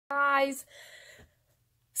guys.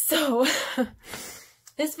 So,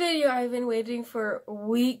 this video I've been waiting for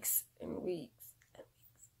weeks and weeks and weeks.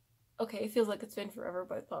 Okay, it feels like it's been forever,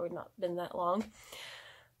 but it's probably not been that long.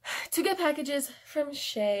 To get packages from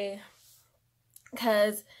Shae,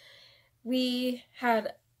 because we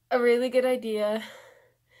had a really good idea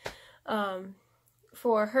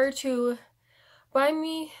for her to buy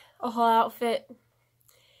me a whole outfit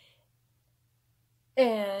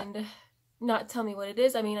and not tell me what it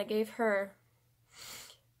is. I mean, I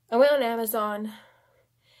went on Amazon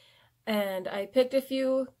and I picked a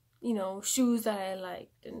few, you know, shoes that I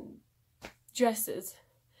liked and dresses,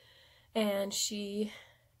 and she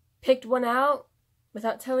picked one out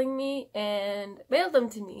without telling me and mailed them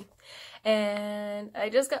to me, and I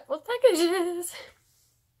just got both packages.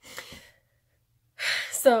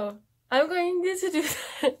 So I'm going to do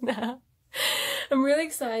that now. I'm really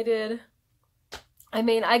excited. I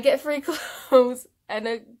mean, I get free clothes and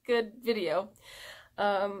a good video.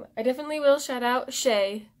 I definitely will shout out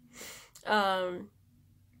Shae. Her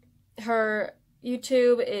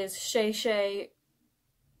YouTube is ShaeShea.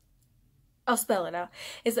 I'll spell it out.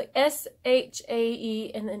 It's like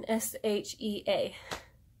SHAE and then SHEA.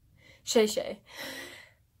 ShaeShea.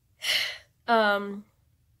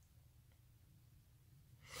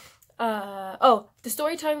 Oh, the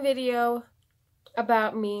storytime video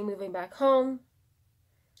about me moving back home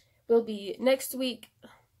will be next week.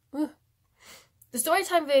 The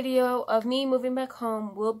storytime video of me moving back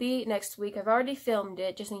home will be next week. I've already filmed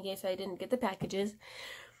it just in case I didn't get the packages.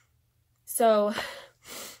 So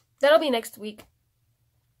that'll be next week.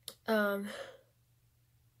 So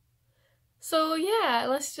yeah,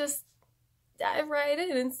 let's just dive right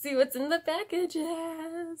in and see what's in the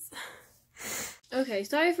packages. Okay,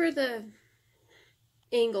 sorry for the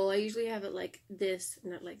angle. I usually have it like this,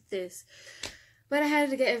 not like this. But I had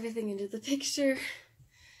to get everything into the picture.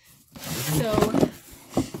 So,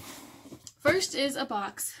 first is a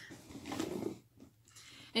box.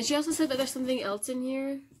 And she also said that there's something else in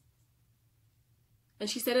here. And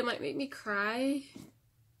she said it might make me cry.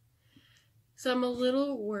 So I'm a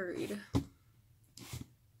little worried.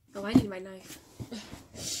 Oh, I need my knife.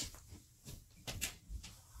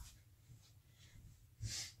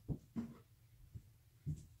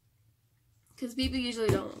 Because people usually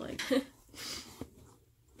don't like.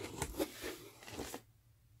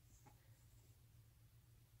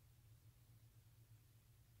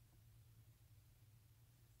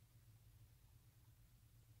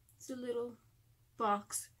 It's a little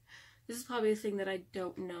box. This is probably a thing that I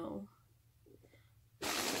don't know.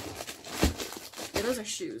 Yeah, those are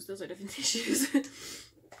shoes. Those are different shoes.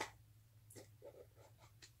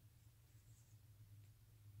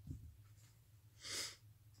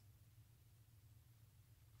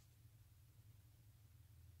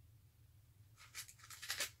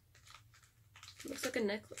 Looks like a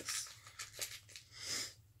necklace.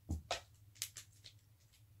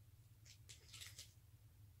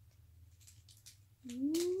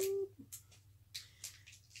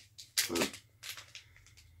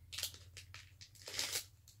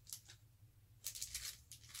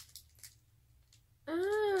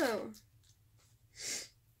 Oh.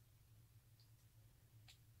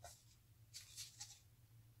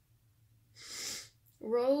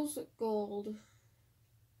 Rose gold.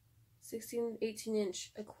 16,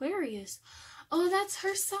 18-inch Aquarius. Oh, that's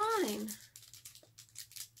her sign.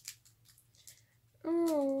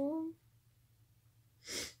 Oh.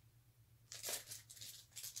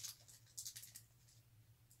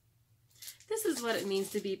 This is what it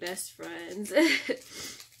means to be best friends.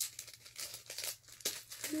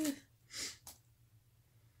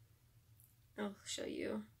 I'll show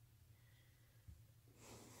you.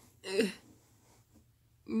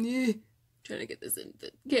 Trying to get this in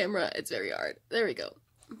the camera. It's very hard. There we go.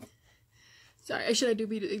 Sorry, should I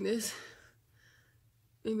be doing this?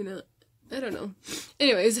 Maybe not. I don't know.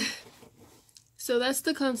 Anyways, so that's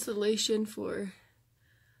the constellation for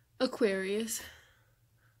Aquarius.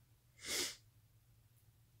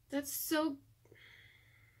 That is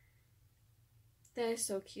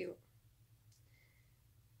so cute.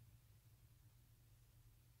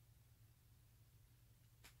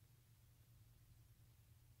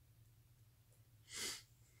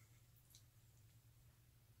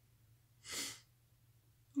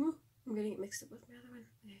 I'm getting it mixed up with my other one.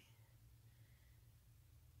 Okay.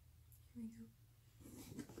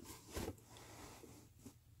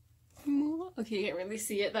 Here we go. Okay, you can't really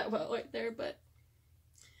see it that well right there, but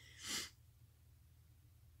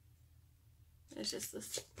it's just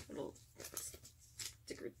this little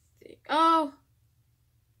sticker thing. Oh!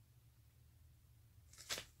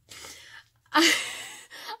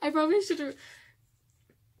 I probably should have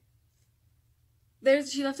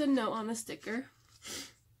she left a note on the sticker.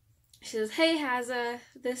 She says, "Hey Haza,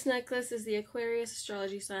 this necklace is the Aquarius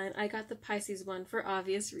astrology sign. I got the Pisces one for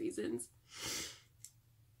obvious reasons.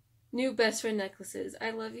 New best friend necklaces.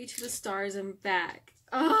 I love you to the stars and back."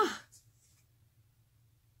 Ah.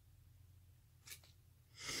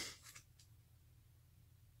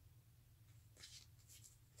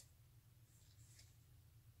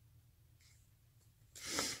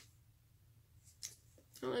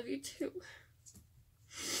 I love you too.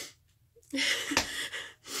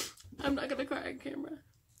 I'm not gonna cry on camera.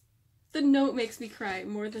 The note makes me cry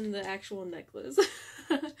more than the actual necklace.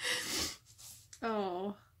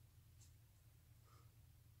 Oh.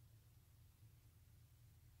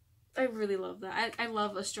 I really love that. I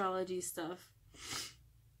love astrology stuff.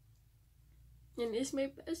 And it's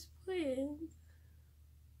my best friend.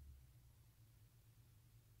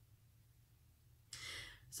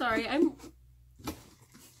 Sorry, I'm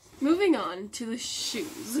moving on to the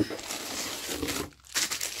shoes.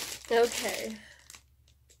 Okay.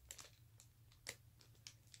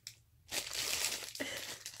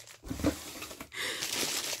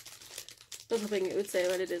 I was hoping it would say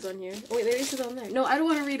what it is on here. Oh wait, maybe it says on there. No, I don't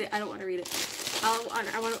want to read it. I don't want to read it.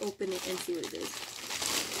 I want to open it and see what it is.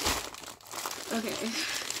 Okay.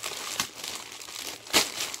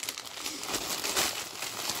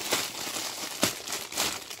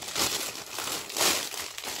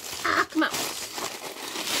 Ah, come out.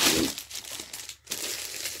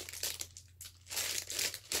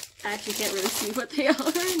 I actually can't really see what they are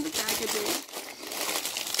in the packaging.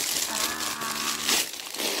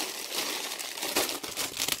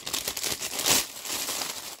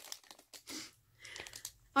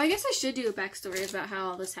 I guess I should do a backstory about how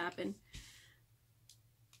all this happened.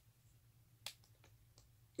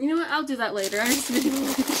 You know what? I'll do that later. I just really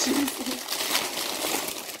want to show you.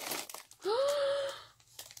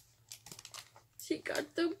 She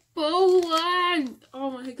got the bow one! Oh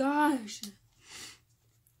my gosh.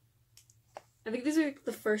 I think these are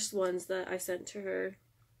the first ones that I sent to her.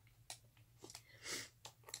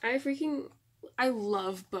 I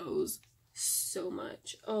love bows so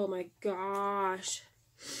much. Oh my gosh.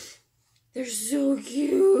 They're so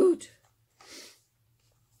cute.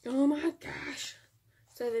 Oh my gosh.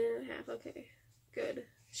 7.5. Okay, good.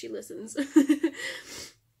 She listens. And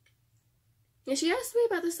she asked me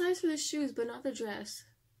about the size for the shoes, but not the dress.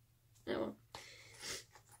 Oh well.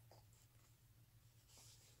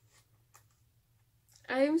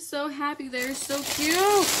 I am so happy. They're so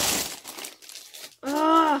cute.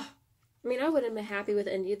 Ah. I mean, I wouldn't have been happy with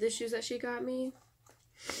any of the shoes that she got me.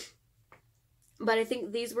 But I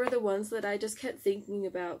think these were the ones that I just kept thinking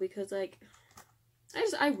about because, like,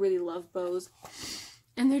 I really love bows.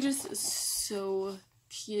 And they're just so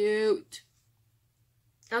cute.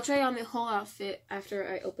 I'll try on the whole outfit after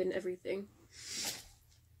I open everything.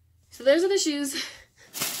 So those are the shoes.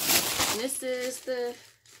 And this is the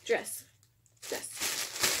dress.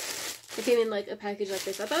 It came in, like, a package like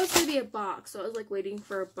this. I thought it was going to be a box, so I was, like, waiting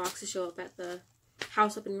for a box to show up at the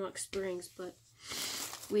house up in Rock Springs, but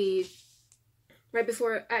right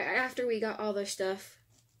before, after we got all their stuff,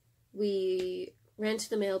 we ran to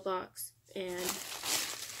the mailbox, and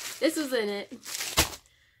this was in it.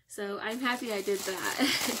 So I'm happy I did that.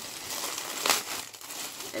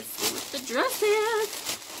 Let's see what the dress is.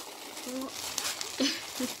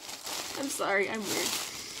 I'm sorry, I'm weird.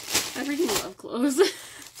 I freaking love clothes,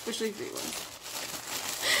 especially green ones.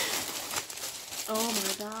 Oh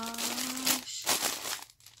my gosh.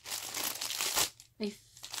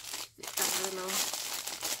 I don't know.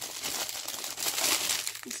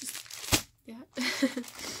 It's just, yeah.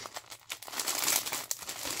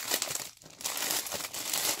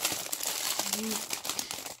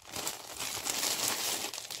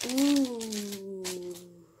 Ooh.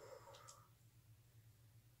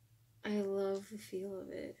 I love the feel of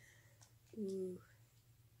it. Ooh.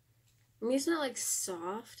 I mean, it's not like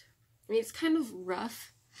soft. I mean, it's kind of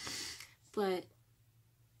rough, but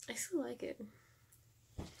I still like it.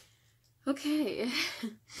 Okay.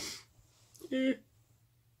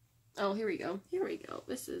 Oh, here we go. Here we go.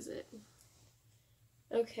 This is it.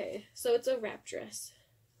 Okay, so it's a wrap dress.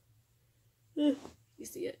 You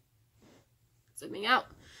see it? Zooming out.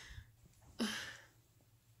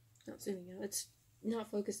 Not zooming out. It's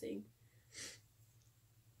not focusing.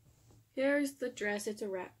 Here's the dress. It's a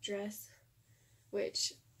wrap dress,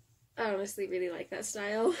 which I honestly really like that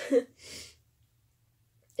style.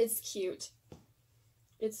 It's cute.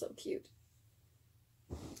 It's so cute.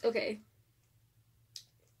 Okay.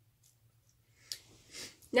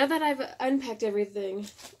 Now that I've unpacked everything,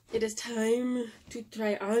 it is time to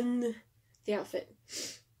try on the outfit.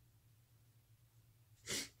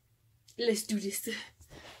 Let's do this.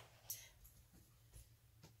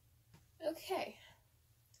 Okay.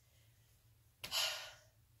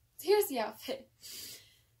 Here's the outfit.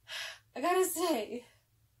 I gotta say,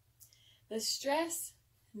 the dress,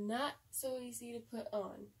 not so easy to put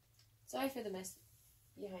on. Sorry for the mess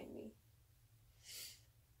behind me.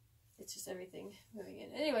 It's just everything moving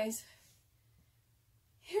in. Anyways,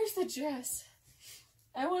 here's the dress.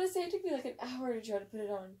 I want to say it took me like an hour to try to put it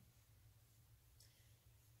on.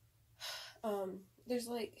 There's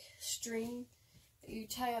like string that you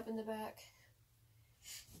tie up in the back.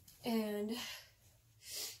 And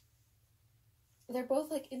they're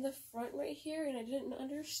both like in the front right here, and I didn't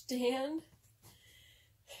understand.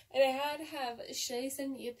 And I had to have Shae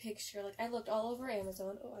send me a picture. Like, I looked all over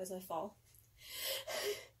Amazon. Oh, as I fall.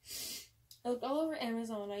 I looked all over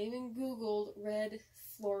Amazon. I even Googled red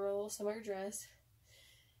floral summer dress.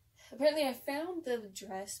 Apparently I found the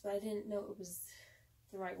dress, but I didn't know it was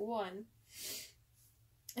the right one.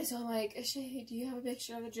 And so I'm like, Shae, do you have a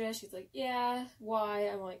picture of the dress? She's like, yeah, why?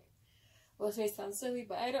 I'm like, well, this may sound silly,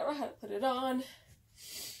 but I don't know how to put it on.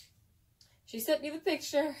 She sent me the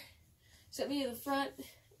picture. Sent me the front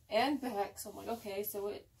and back. So I'm like, okay,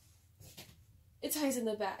 so it ties in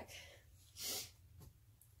the back.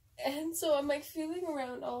 And so I'm like feeling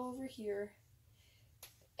around all over here.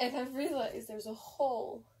 And I've realized there's a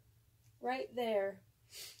hole right there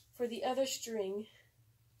for the other string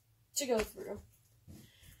to go through.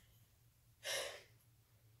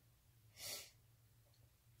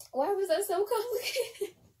 Why was that so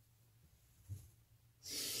complicated?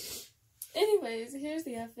 Anyways, here's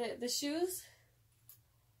the outfit. The shoes,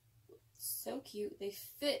 so cute. They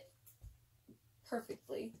fit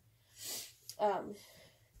perfectly. I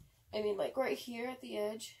mean, like right here at the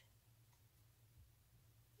edge,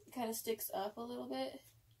 it kind of sticks up a little bit,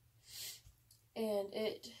 and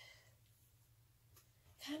it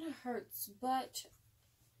kind of hurts, but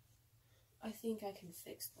I think I can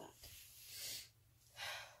fix that.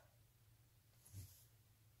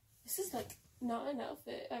 This is like not an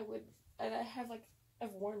outfit I've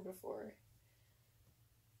worn before.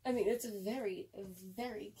 I mean, it's very,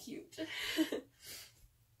 very cute.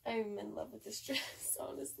 I'm in love with this dress,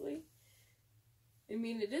 honestly. I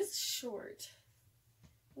mean, it is short.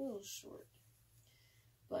 A little short.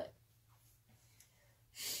 But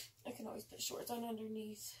I can always put shorts on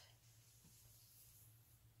underneath.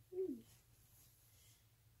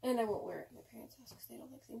 And I won't wear it at my parents' house because they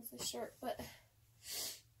don't like things this short. But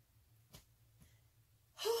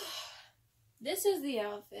this is the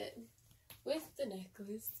outfit with the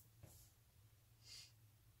necklace.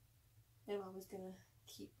 And I was gonna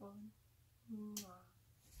keep on.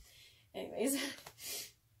 Anyways.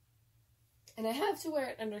 And I have to wear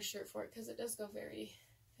an undershirt for it because it does go very,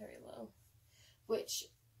 very low. Which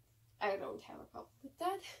I don't have a problem with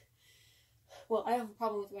that. Well, I have a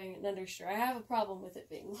problem with wearing an undershirt. I have a problem with it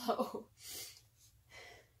being low.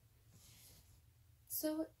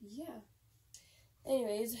 So, yeah.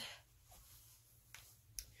 Anyways,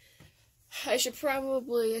 I should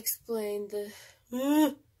probably explain the...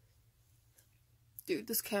 Dude,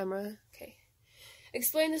 this camera. Okay.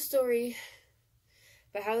 Explain the story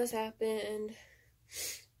about how this happened.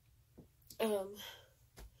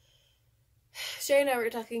 Shae and I were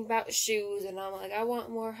talking about shoes, and I'm like, I want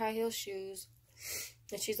more high heel shoes.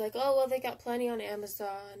 And she's like, oh, well, they got plenty on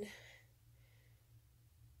Amazon.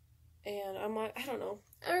 And I'm like, I don't know.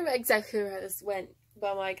 I don't remember exactly where this went.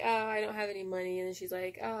 But I'm like, oh, I don't have any money. And then she's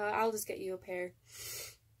like, oh, I'll just get you a pair.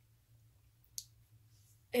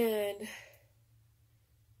 And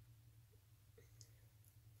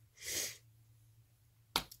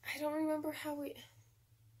I don't remember how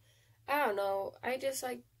I don't know. I just,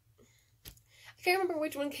 like, I can't remember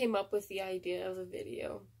which one came up with the idea of the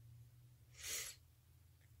video.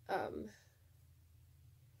 I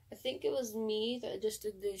think it was me that just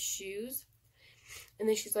did the shoes. And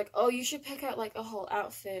then she's like, oh, you should pick out, like, a whole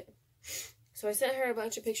outfit. So I sent her a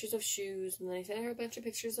bunch of pictures of shoes. And then I sent her a bunch of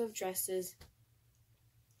pictures of dresses.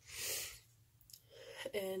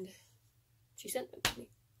 And she sent them to me.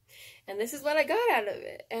 And this is what I got out of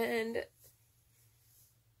it. And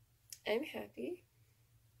I'm happy.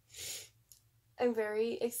 I'm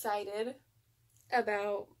very excited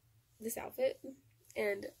about this outfit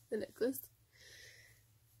and the necklace.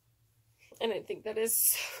 And I think that is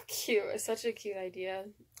so cute. It's such a cute idea.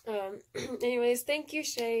 Anyways, thank you,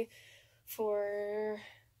 Shae, for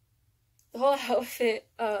the whole outfit.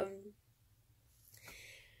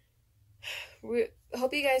 We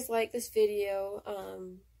hope you guys like this video.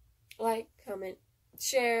 Like, comment,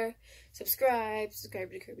 share, subscribe to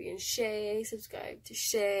Caribbean Shae, subscribe to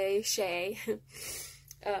ShaeShea.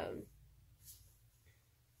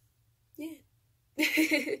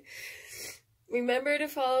 remember to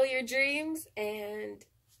follow your dreams, and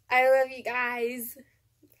I love you guys.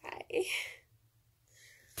 Bye.